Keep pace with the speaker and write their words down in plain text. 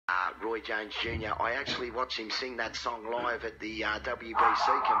Roy Jones Jr. I actually watched him sing that song live at the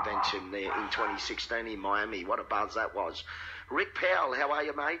WBC convention there in 2016 in Miami. What a buzz that was. Rick Powell, how are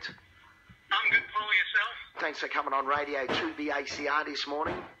you, mate? I'm good, Paul. Yourself? Thanks for coming on Radio 2BACR this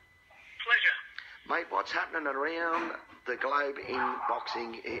morning. Pleasure. Mate, what's happening around the globe in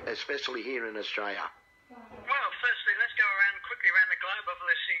boxing, especially here in Australia? Well, firstly, let's go quickly around the globe.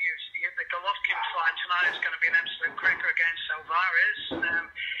 Obviously, the Golovkin fight tonight is going to be an absolute cracker against Alvarez.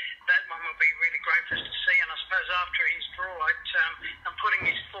 That one will be really great for us to see. And I suppose after his draw and putting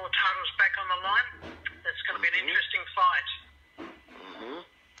his 4 titles back on the line, that's going to be an interesting fight.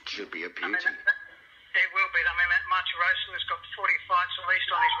 Should be a beauty. It will be. I mean, Martirosyan has got 40 fights at least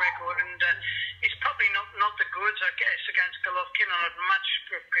on his record, and he's probably not the goods, I guess, against Golovkin, and I'd much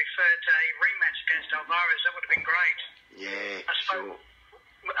preferred a rematch against Alvarez. That would have been great. Yeah, sure.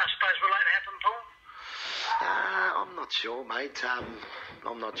 I suppose will that happen, Paul? I'm not sure, mate.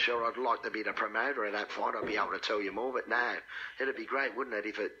 I'm not sure. I'd like to be the promoter of that fight. I'd be able to tell you more, but no, it'd be great, wouldn't it,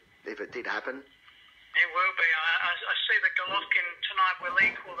 if it did happen? It will be. I see that Golovkin tonight will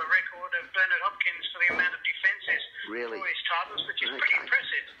equal the record of Bernard Hopkins for the amount of defences for his titles, which is pretty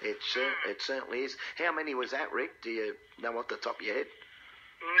impressive. It certainly is. How many was that, Rick? Do you know off the top of your head?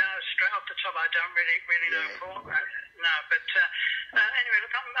 No, straight off the top, I don't really know, Paul. No, but anyway,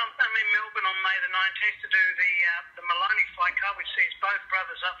 look, I'm in Melbourne on May the 19th to do the Maloney fight card, which sees both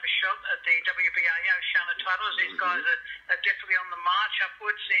brothers up for shot at the WBA Oceania titles. These guys are definitely on the march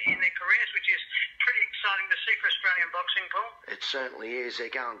upwards in their careers, which is pretty exciting to see for Australian boxing, Paul. It certainly is.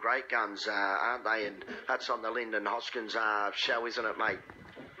 They're going great guns, aren't they? And that's on the Lyndon Hoskins show, isn't it, mate?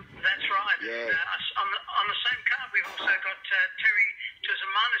 That's right. Yeah. On the same card, we've also got Terry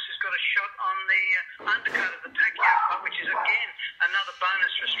Tuzamanis, who's got a shot on the undercard of the Pacquiao fight, which is, again, another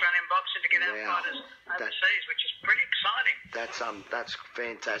bonus for Australian boxing to get our fighters overseas, which is pretty exciting. That's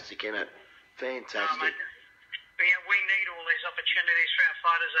fantastic, isn't it? Fantastic. Yeah, we need all these opportunities for our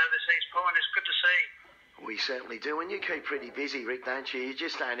fighters overseas, Paul, and it's good to see. We certainly do, and you keep pretty busy, Rick, don't you? You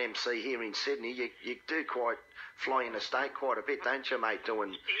just don't MC here in Sydney. You do fly in the state quite a bit, don't you, mate,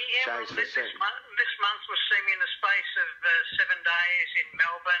 doing shows for certain... This month will see me in the space of 7 days in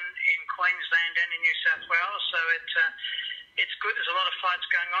Melbourne, in Queensland and in New South Wales, so it's good. There's a lot of fights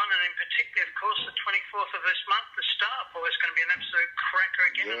going on, and in particular, of course, the 24th of this month, the Star Pool is going to be an absolute cracker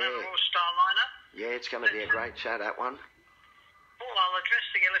again, another all-star lineup. Yeah, it's going to be a great show, that one. Well, I'll address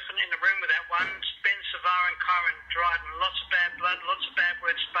the elephant in the room with that one. Ben Savard and Kyron Dryden. Lots of bad blood, lots of bad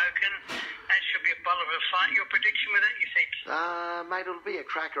words spoken. That should be a bottle of a fight. Your prediction with that, you think? Mate, it'll be a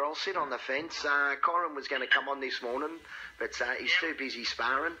cracker. I'll sit on the fence. Kyron was going to come on this morning, but he's too busy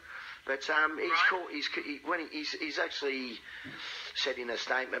sparring. But he's actually said in a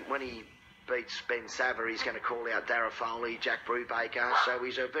statement when he beats Ben Savard, he's going to call out Darragh Foley, Jack Brubaker. So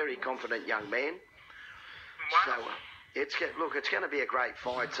he's a very confident young man. Wow. So, it's going to be a great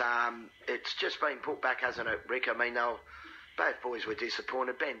fight. It's just been put back, hasn't it, Rick? I mean, both boys were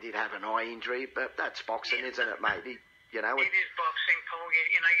disappointed. Ben did have an eye injury, but that's boxing, isn't it, mate? It is boxing, Paul.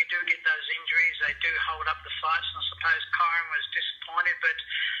 You do get those injuries. They do hold up the fights, and I suppose Kyron was disappointed, but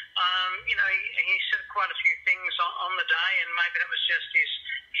he said quite a few things on the day, and maybe that was just his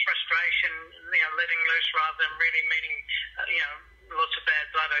frustration, letting loose rather than really meaning, lots of bad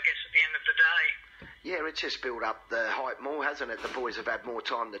blood, I guess, at the end of the day. Yeah, it's just built up the hype more, hasn't it? The boys have had more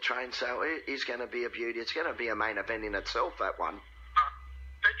time to train, so it is going to be a beauty. It's going to be a main event in itself, that one.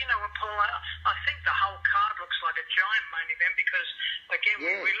 But you know what, Paul, I think the whole card looks like a giant main event because, again,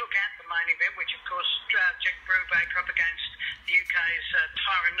 we look at the main event, which, of course, Jack Brubaker up against the UK's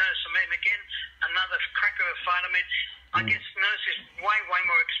Tyron Nurse. I mean, again, another cracker of a fight. I mean, I guess Nurse is way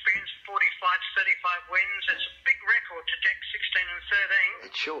more experienced, 40 fights, 35 wins. It's a big record to Jack 16 and 13.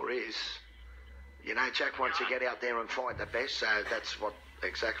 It sure is. Jack wants to get out there and fight the best, so that's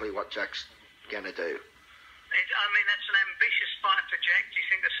exactly what Jack's going to do. I mean, that's an ambitious fight for Jack. Do you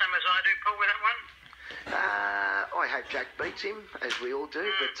think the same as I do, Paul, with that one? I hope Jack beats him, as we all do,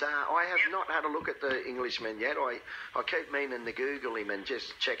 but I have not had a look at the Englishman yet. I keep meaning to Google him and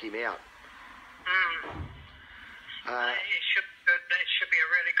just check him out. It should be a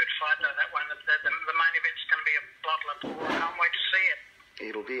really good fight, though, that one. The main event's going to be a bottle of Paul. I can't wait to see it.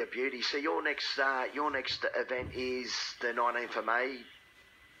 It'll be a beauty. So your next event is the 19th of May?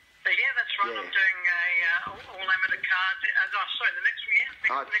 Yeah, that's right. Yeah. I'm doing a all-amateur card. The next week.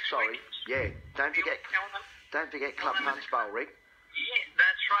 Yeah. Don't forget Club Punch Bowl, Rick. Yeah,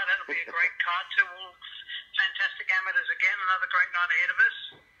 that's right. That'll be a great card too. All fantastic amateurs again. Another great night ahead of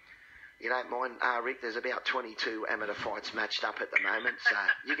us. You don't mind, Rick? There's about 22 amateur fights matched up at the moment, so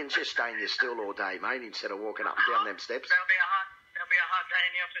you can just stay in your stool all day, mate, instead of walking up and down them steps. That'll be a hard day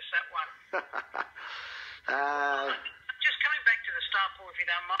in the office notice that one. Just coming back to the star pool, if you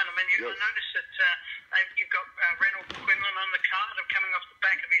don't mind. I mean, I noticed that you've got Reynold Quinlan on the card of coming off the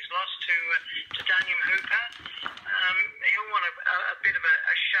back of his loss to Daniel Hooper. He'll want a bit of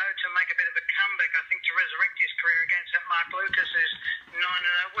a show to make a bit of a comeback, I think, to resurrect his career against that Mark Lucas, who's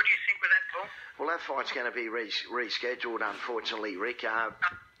 9-0. What do you think with that, Paul? Well, that fight's going to be rescheduled, unfortunately, Rick.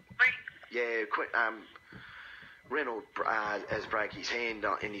 Reynolds has broke his hand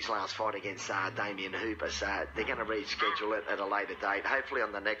in his last fight against Damien Hooper, so they're going to reschedule it at a later date, hopefully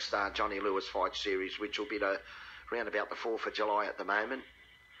on the next Johnny Lewis fight series, which will be around about the 4th of July at the moment.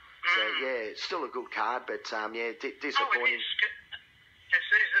 So, yeah, it's still a good card, but, disappointing. Is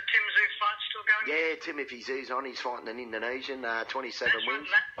the Tim Zhu fight still going? Yeah, Timothy Zhu's on. He's fighting an Indonesian, 27 wins.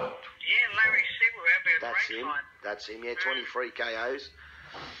 Larry Siwu, that'd be a great fight. That's him, 23 KOs.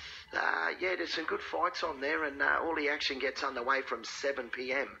 There's some good fights on there, and all the action gets underway from 7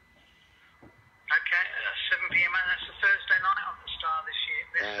 p.m. Okay, 7 p.m. That's the Thursday night on the Star this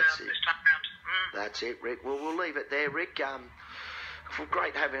time round. That's it, Rick. Well, we'll leave it there, Rick.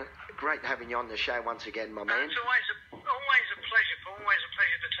 Great having you on the show once again, my man. It's always a pleasure, Paul. Always a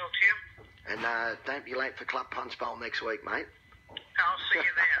pleasure to talk to you. And don't be late for Club Punch Bowl next week, mate. I'll see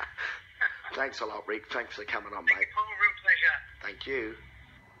you there. Thanks a lot, Rick. Thanks for coming on, Thank mate. you, Paul. Real pleasure. Thank you.